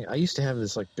I used to have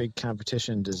this like big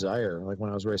competition desire, like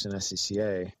when I was racing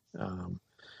SCCA.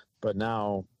 But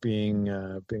now being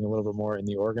a little bit more in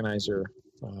the organizer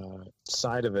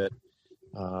side of it,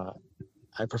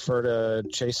 I prefer to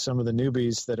chase some of the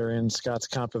newbies that are in Scott's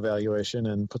comp evaluation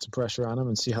and put some pressure on them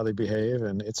and see how they behave,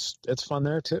 and it's fun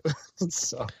there too.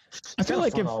 So I feel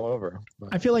like all over.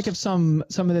 I feel like if some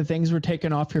of the things were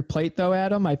taken off your plate though,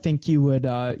 Adam, I think you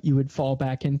would fall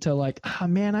back into like,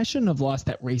 man, I shouldn't have lost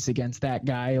that race against that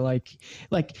guy. Like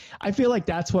I feel like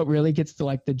that's what really gets to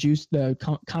like the juice, the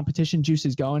competition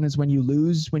juices going is when you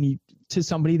lose, to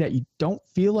somebody that you don't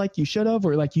feel like you should have,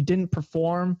 or like you didn't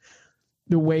perform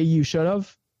the way you should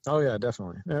have. Oh yeah,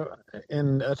 definitely.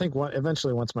 And I think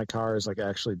eventually once my car is like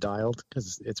actually dialed,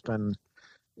 because it's been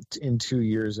in 2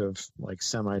 years of like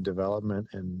semi-development,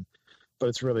 but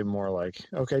it's really more like,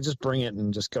 okay, just bring it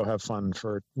and just go have fun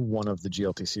for one of the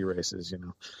GLTC races,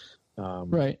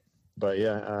 Right. But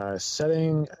yeah,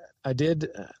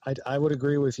 I would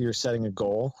agree with your setting a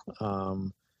goal.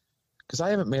 Because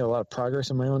I haven't made a lot of progress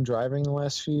in my own driving in the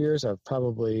last few years. I'm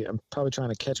probably trying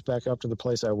to catch back up to the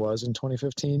place I was in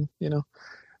 2015,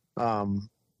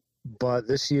 But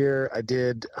this year I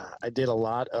did a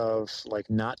lot of like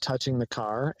not touching the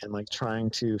car and like trying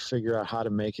to figure out how to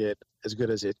make it as good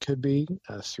as it could be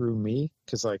through me.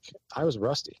 Cause like I was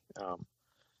rusty.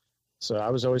 So I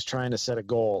was always trying to set a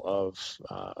goal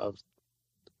of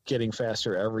getting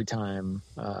faster every time,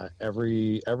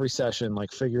 every session,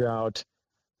 like figure out,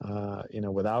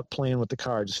 without playing with the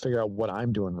car, just figure out what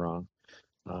I'm doing wrong.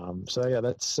 So yeah,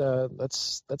 that's a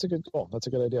good goal. That's a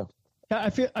good idea. Yeah,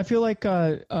 I feel like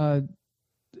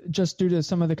just due to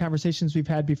some of the conversations we've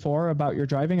had before about your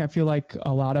driving, I feel like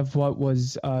a lot of what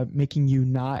was making you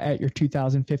not at your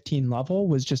 2015 level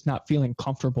was just not feeling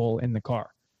comfortable in the car.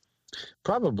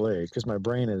 Probably because my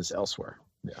brain is elsewhere.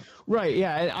 Yeah. Right.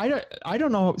 Yeah. I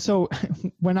don't know. So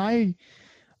when I'm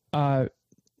an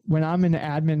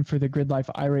admin for the Grid Life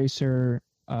iRacer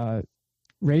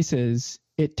races,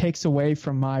 it takes away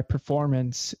from my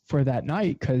performance for that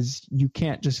night because you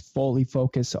can't just fully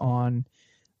focus on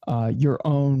your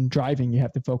own driving. You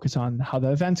have to focus on how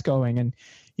the event's going and,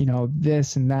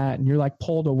 this and that. And you're like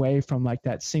pulled away from like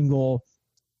that single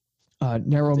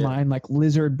narrow mind, like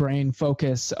lizard brain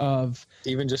focus of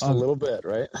even just a little bit,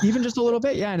 right? Even just a little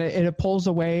bit. Yeah. And it pulls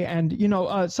away. And,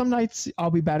 some nights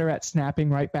I'll be better at snapping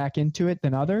right back into it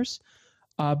than others.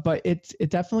 But it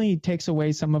definitely takes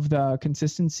away some of the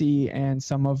consistency and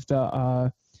some of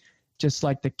the just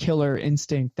like the killer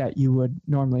instinct that you would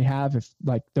normally have if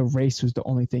like the race was the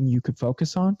only thing you could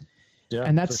focus on. Yeah,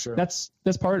 and that's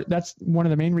one of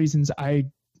the main reasons I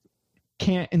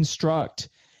can't instruct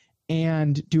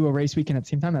and do a race weekend at the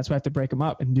same time. That's why I have to break them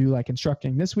up and do like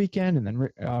instructing this weekend and then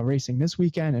racing this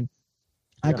weekend. And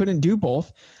I couldn't do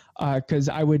both because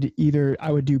I would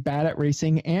do bad at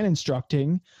racing and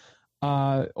instructing.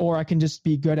 Or I can just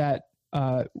be good at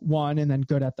one and then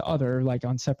good at the other, like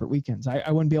on separate weekends.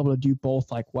 I wouldn't be able to do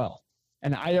both like well.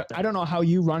 And I don't know how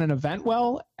you run an event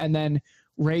well and then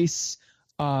race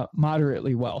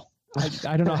moderately well.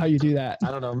 I don't know how you do that.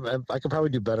 I don't know. I could probably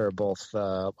do better at both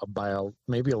by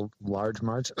maybe a large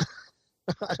margin.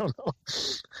 I don't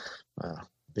know.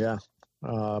 Yeah.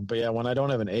 But yeah, when I don't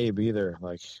have an Abe either,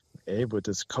 like Abe with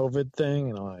this COVID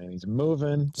thing, and he's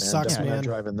moving. Sucks, man. Not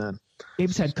driving then.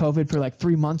 Abe's had COVID for like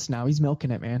 3 months now. He's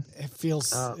milking it, man. It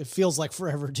feels like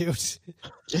forever, dude.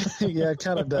 Yeah, it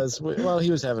kind of does. Well, he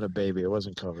was having a baby. It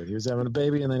wasn't COVID. He was having a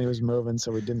baby, and then he was moving,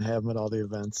 so we didn't have him at all the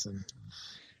events. And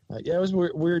it was a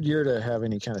weird year to have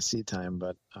any kind of seat time.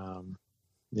 But I'm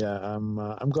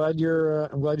glad you're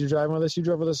driving with us. You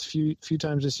drove with us a few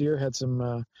times this year. Had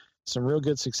some real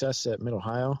good success at Mid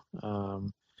Ohio.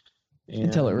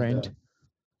 Until it rained.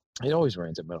 It always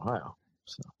rains at Mid Ohio.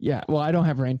 So. Yeah, well, I don't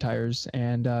have rain tires,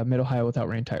 and Mid Ohio without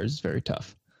rain tires is very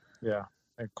tough. Yeah,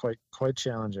 quite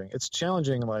challenging. It's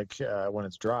challenging like when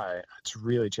it's dry. It's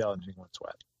really challenging when it's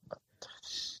wet.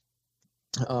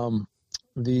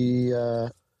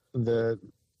 The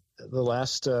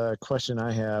last question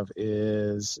I have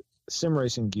is sim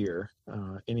racing gear.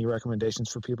 Any recommendations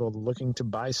for people looking to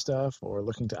buy stuff or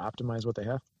looking to optimize what they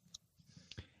have?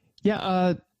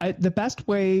 Yeah, the best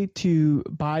way to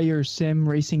buy your sim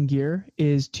racing gear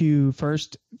is to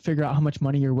first figure out how much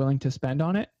money you're willing to spend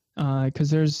on it.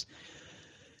 Because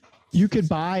you could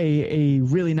buy a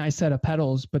really nice set of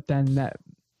pedals, but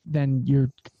then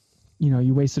you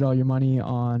wasted all your money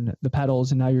on the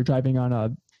pedals, and now you're driving on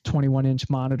a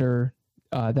 21-inch monitor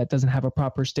that doesn't have a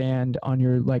proper stand on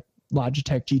your like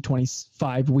Logitech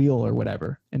G25 wheel or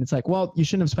whatever. And it's like, well, you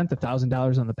shouldn't have spent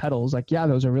 $1,000 on the pedals. Like, yeah,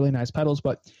 those are really nice pedals,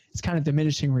 but it's kind of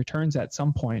diminishing returns at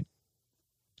some point.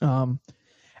 And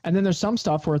then there's some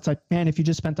stuff where it's like, man, if you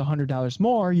just spent $100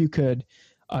 more, you could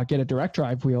get a direct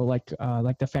drive wheel like the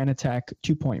Fanatec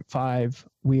 2.5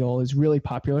 wheel is really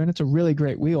popular, and it's a really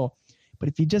great wheel. But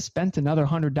if you just spent another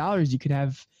 $100, you could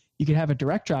have a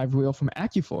direct drive wheel from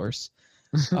AccuForce.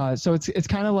 So it's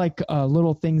kind of like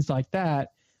little things like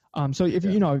that. So if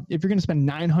you're going to spend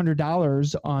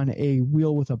 $900 on a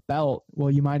wheel with a belt, well,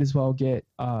 you might as well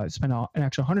spend an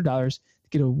extra $100 to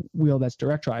get a wheel that's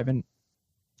direct drive. And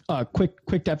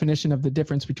quick definition of the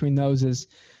difference between those is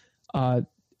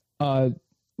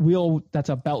wheel that's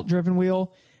a belt driven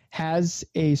wheel has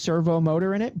a servo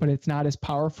motor in it, but it's not as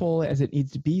powerful as it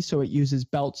needs to be. So it uses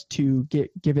belts to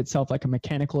give itself like a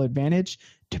mechanical advantage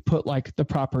to put like the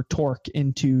proper torque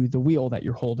into the wheel that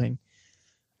you're holding.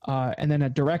 And then a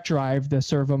direct drive, the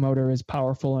servo motor is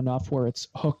powerful enough where it's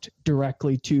hooked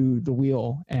directly to the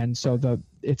wheel. And so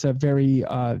it's a very,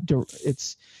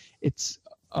 it's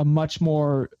a much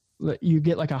more, you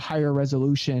get like a higher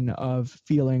resolution of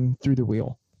feeling through the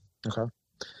wheel. Okay.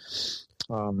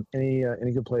 Any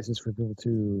good places for people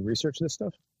to research this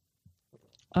stuff?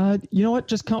 You know what?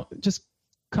 Just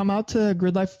come out to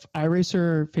Grid Life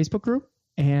iRacer Facebook group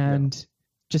and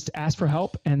just ask for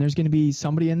help. And there's going to be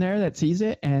somebody in there that sees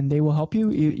it and they will help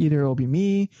you. Either it'll be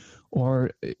me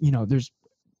or, there's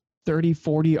 30,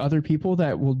 40 other people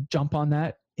that will jump on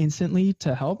that instantly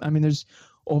to help. I mean, there's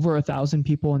over 1,000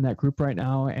 people in that group right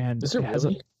now. And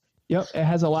it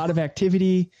has a lot of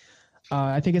activity.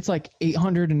 I think it's like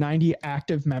 890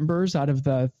 active members out of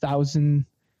the 1,000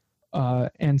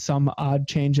 and some odd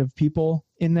change of people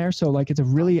in there. So like it's a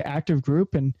really active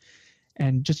group and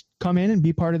just come in and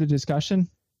be part of the discussion.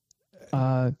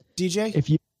 DJ, if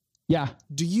you, yeah,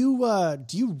 do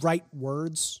you write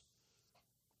words?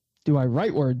 do I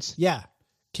write words? Yeah.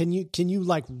 Can you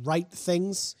like write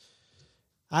things?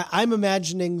 I'm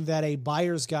imagining that a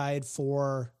buyer's guide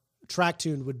for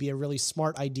TrackTune would be a really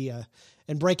smart idea,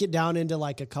 and break it down into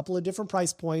like a couple of different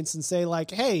price points and say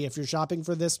like, hey, if you're shopping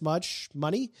for this much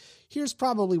money, here's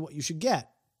probably what you should get.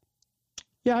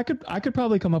 Yeah, I could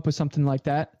probably come up with something like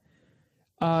that.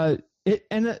 But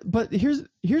here's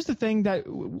the thing that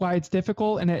why it's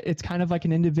difficult, and it's kind of like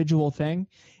an individual thing,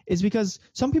 is because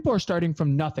some people are starting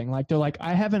from nothing. Like they're like,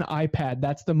 I have an iPad.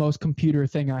 That's the most computer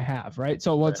thing I have. Right.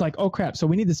 So it's like, oh crap. So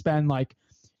we need to spend like,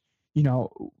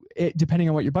 depending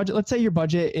on what your budget, let's say your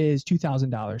budget is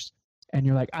 $2,000 and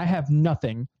you're like, I have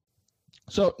nothing.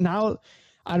 So now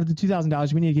out of the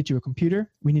 $2,000, we need to get you a computer.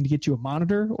 We need to get you a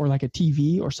monitor or like a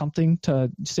TV or something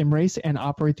to sim race and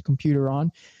operate the computer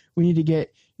on. We need to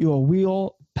get you a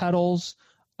wheel, pedals,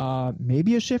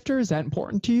 maybe a shifter. Is that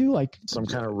important to you? Like some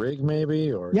kind of rig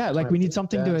maybe? Or yeah, like we need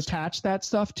something to attach that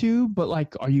stuff to, but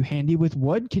like, are you handy with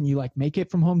wood? Can you like make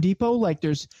it from Home Depot? Like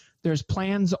there's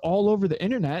plans all over the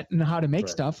internet and how to make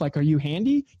stuff. Like, are you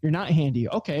handy? You're not handy.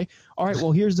 Okay. All right.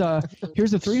 Well, here's a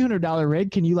 $300 rig.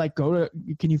 Can you like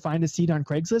can you find a seat on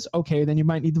Craigslist? Okay. Then you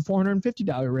might need the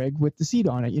 $450 rig with the seat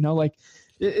on it. Like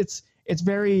it's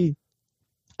very,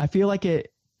 I feel like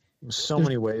so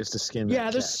many ways to skin.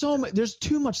 Yeah. There's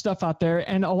too much stuff out there,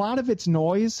 and a lot of it's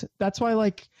noise. That's why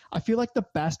like, I feel like the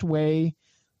best way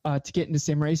to get into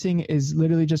sim racing is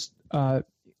literally just to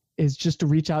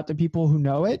reach out to people who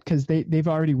know it, because they've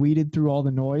already weeded through all the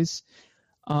noise.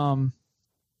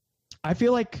 I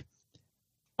feel like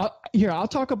I'll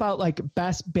talk about like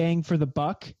best bang for the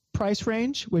buck price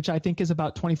range, which I think is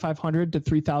about $2,500 to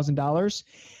 $3,000.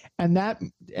 And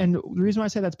the reason why I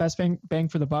say that's best bang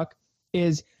for the buck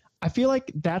is I feel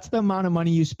like that's the amount of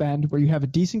money you spend where you have a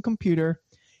decent computer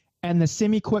and the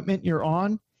sim equipment you're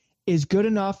on is good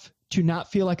enough to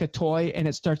not feel like a toy and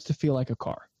it starts to feel like a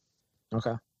car.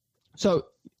 Okay. So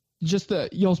just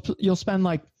you'll spend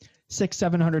like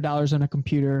 $600-$700 on a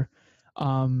computer.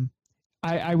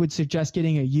 I would suggest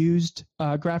getting a used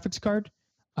graphics card,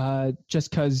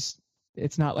 just because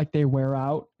it's not like they wear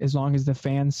out. As long as the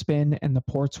fans spin and the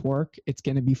ports work, it's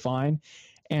going to be fine.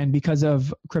 And because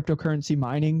of cryptocurrency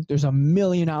mining, there's a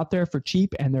million out there for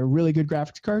cheap, and they're really good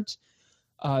graphics cards.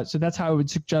 So that's how I would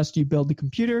suggest you build the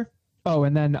computer. Oh,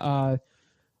 and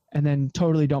then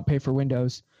totally don't pay for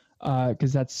Windows,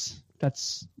 because that's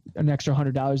an extra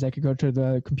 $100 that could go to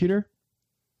the computer.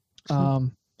 I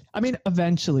mean,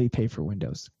 eventually pay for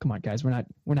Windows. Come on, guys, we're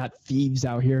not thieves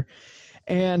out here.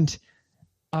 And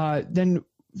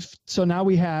so now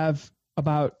we have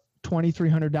about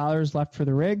 $2,300 left for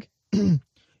the rig.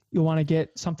 You'll want to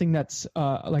get something that's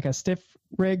like a stiff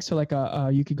rig. So like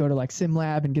you could go to like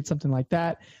SimLab and get something like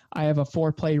that. I have a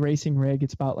 4-play racing rig.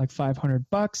 It's about like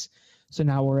 $500. So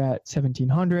now we're at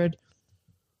 $1,700.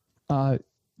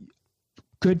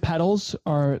 Good pedals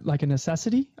are like a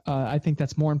necessity. I think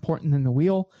that's more important than the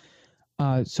wheel.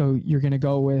 So you're going to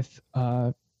go with,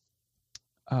 I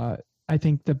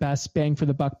think the best bang for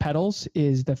the buck pedals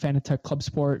is the Fanatec Club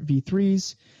Sport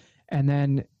V3s. And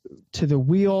then to the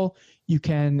wheel, you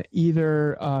can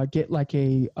either get like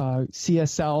a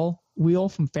CSL wheel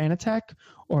from Fanatec,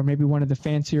 or maybe one of the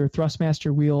fancier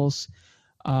Thrustmaster wheels.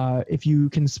 If you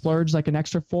can splurge like an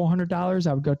extra $400,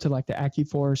 I would go to like the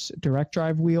AccuForce direct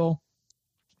drive wheel.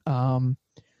 So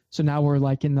now we're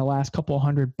like in the last couple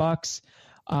 $100.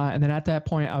 And then at that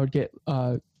point I would get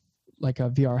like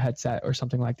a VR headset or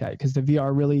something like that, because the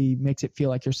VR really makes it feel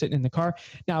like you're sitting in the car.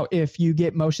 Now, if you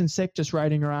get motion sick just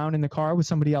riding around in the car with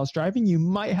somebody else driving, you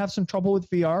might have some trouble with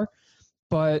VR,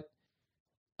 but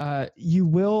you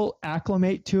will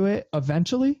acclimate to it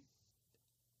eventually.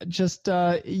 Just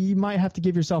you might have to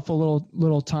give yourself a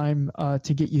little time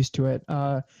to get used to it.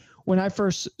 When I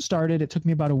first started, it took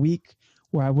me about a week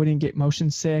where I wouldn't get motion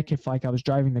sick if like I was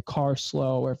driving the car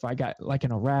slow, or if I got like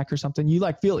in a wreck or something. You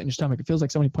like feel it in your stomach. It feels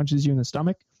like somebody punches you in the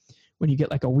stomach when you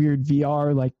get like a weird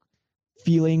VR like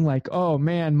feeling like, oh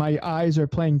man, my eyes are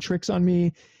playing tricks on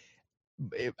me.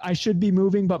 I should be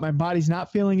moving, but my body's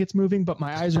not feeling it's moving, but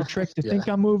my eyes are tricked to think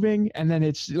I'm moving. And then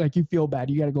it's like you feel bad.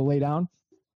 You got to go lay down.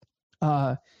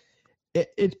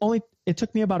 It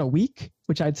took me about a week,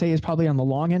 which I'd say is probably on the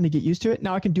long end to get used to it.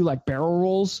 Now I can do like barrel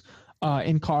rolls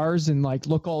in cars and like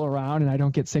look all around, and I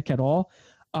don't get sick at all.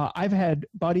 I've had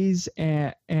buddies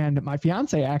and my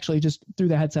fiance actually just threw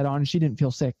the headset on and she didn't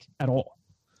feel sick at all.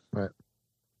 Right.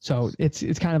 So it's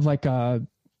kind of like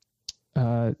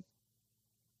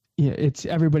it's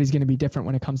everybody's going to be different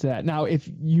when it comes to that. Now, if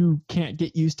you can't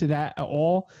get used to that at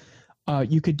all,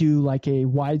 You could do like a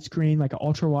widescreen, like an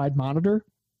ultra wide monitor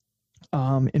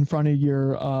in front of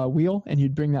your wheel, and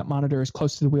you'd bring that monitor as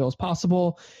close to the wheel as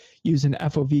possible. Use an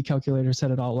FOV calculator,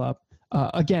 set it all up.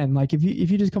 Again, like if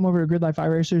you just come over to Grid Life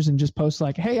iRacers and just post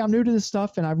like, hey, I'm new to this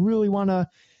stuff and I really want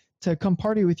to come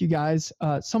party with you guys,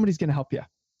 somebody's going to help you.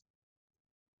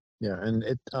 Yeah, and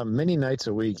many nights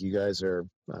a week, you guys are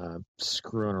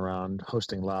screwing around,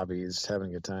 hosting lobbies,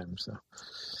 having a good time. So,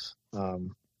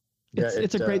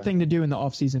 it's a great thing to do in the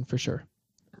off season for sure.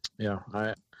 Yeah,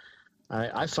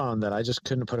 I found that I just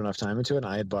couldn't put enough time into it. And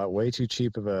I had bought way too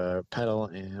cheap of a pedal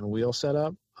and wheel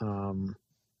setup. I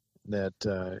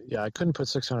couldn't put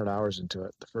 600 hours into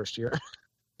it the first year.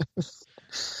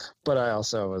 But I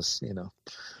also was,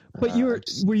 But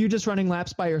were you just running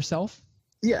laps by yourself?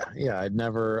 Yeah. I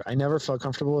never felt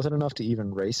comfortable with it enough to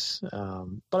even race.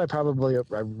 But I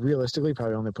realistically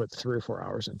probably only put 3 or 4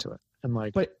 hours into it. And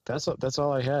that's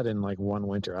all I had in like one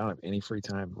winter. I don't have any free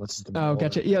time.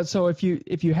 Gotcha. Yeah. So if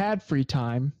you had free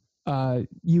time,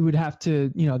 you would have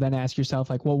to, then ask yourself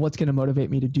like, well, what's going to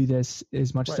motivate me to do this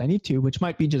as much as I need to, which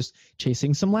might be just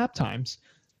chasing some lap times.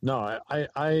 No,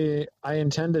 I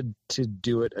intended to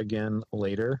do it again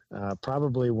later,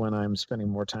 probably when I'm spending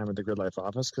more time at the Grid Life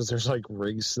office, because there's like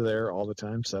rigs there all the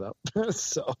time set up.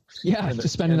 So yeah, to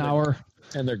spend an hour,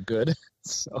 and they're good.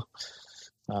 So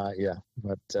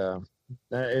it's an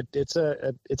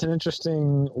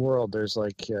interesting world. There's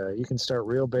like you can start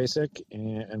real basic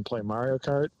and play Mario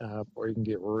Kart, or you can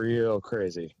get real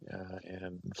crazy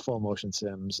and full motion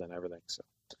sims and everything. So.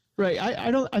 Right.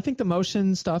 I think the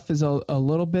motion stuff is a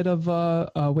little bit of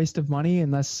a waste of money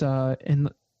unless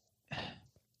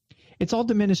it's all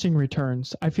diminishing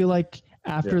returns. I feel like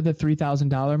after the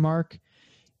 $3,000 mark,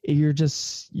 you're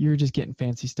just getting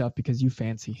fancy stuff because you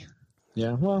fancy.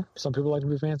 Yeah. Well, some people like to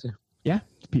be fancy. Yeah.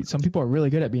 Some people are really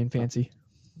good at being fancy.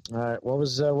 All right. What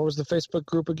was the Facebook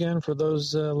group again for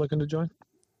those looking to join?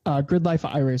 Grid Life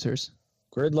iRacers.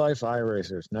 Grid Life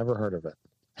iRacers. Never heard of it.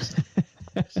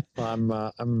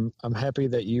 Well, I'm happy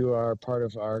that you are part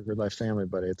of our Grid Life family,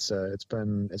 but it's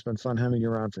been fun having you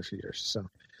around for a few years. So,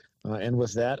 and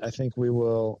with that, I think we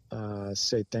will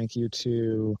say thank you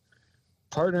to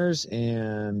partners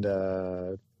and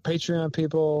Patreon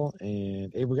people.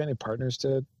 And Abe, we got any partners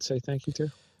to say thank you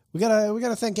to? We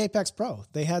gotta thank Apex Pro.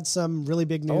 They had some really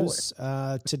big news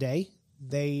today.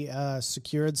 They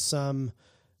secured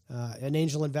an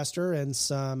angel investor and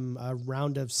some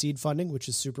round of seed funding, which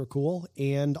is super cool.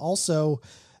 And also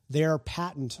their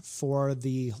patent for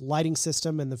the lighting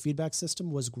system and the feedback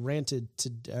system was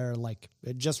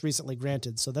just recently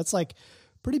granted. So that's like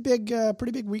pretty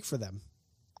big week for them.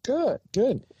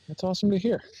 Good. That's awesome to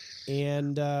hear.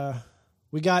 And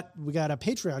we got a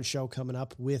Patreon show coming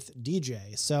up with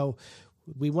DJ. So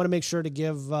we want to make sure to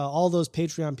give all those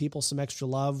Patreon people some extra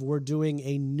love. We're doing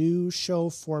a new show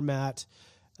format,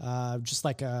 just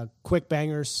like a quick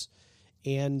bangers,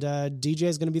 and DJ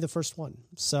is going to be the first one.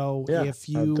 So if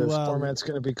you this format's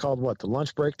going to be called what? The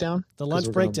lunch breakdown. The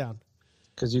lunch breakdown.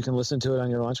 Because you can listen to it on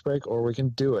your lunch break, or we can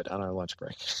do it on our lunch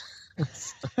break.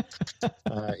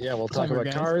 We'll talk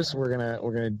about cars. We're gonna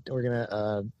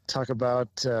talk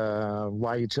about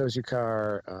why you chose your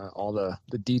car, all the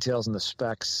details and the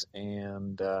specs,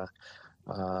 and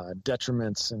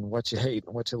detriments, and what you hate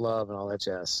and what you love, and all that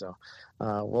jazz. So,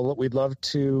 we'd love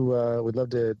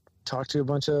to talk to a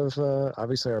bunch of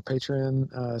obviously our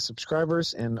Patreon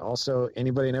subscribers, and also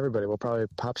anybody and everybody. We'll probably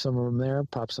pop some of them there,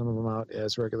 pop some of them out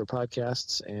as regular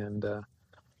podcasts, and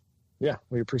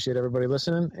we appreciate everybody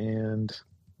listening, and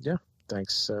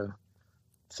thanks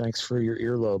for your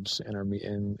earlobes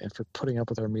and for putting up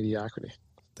with our mediocrity.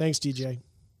 Thanks, DJ.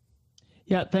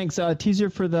 Yeah, thanks. Teaser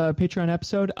for the Patreon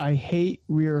episode. I hate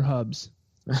rear hubs.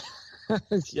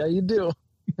 Yeah, you do.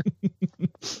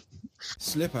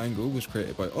 Slip Angle was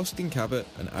created by Austin Cabot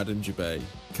and Adam Jabay,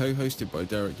 co-hosted by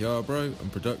Derek Yarbrough,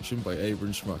 and production by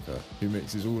Abram Schmucker, who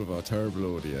mixes all of our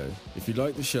terrible audio. If you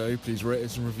like the show, please rate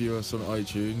us and review us on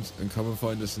iTunes, and come and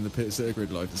find us in the pits at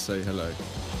Grid Life to say hello.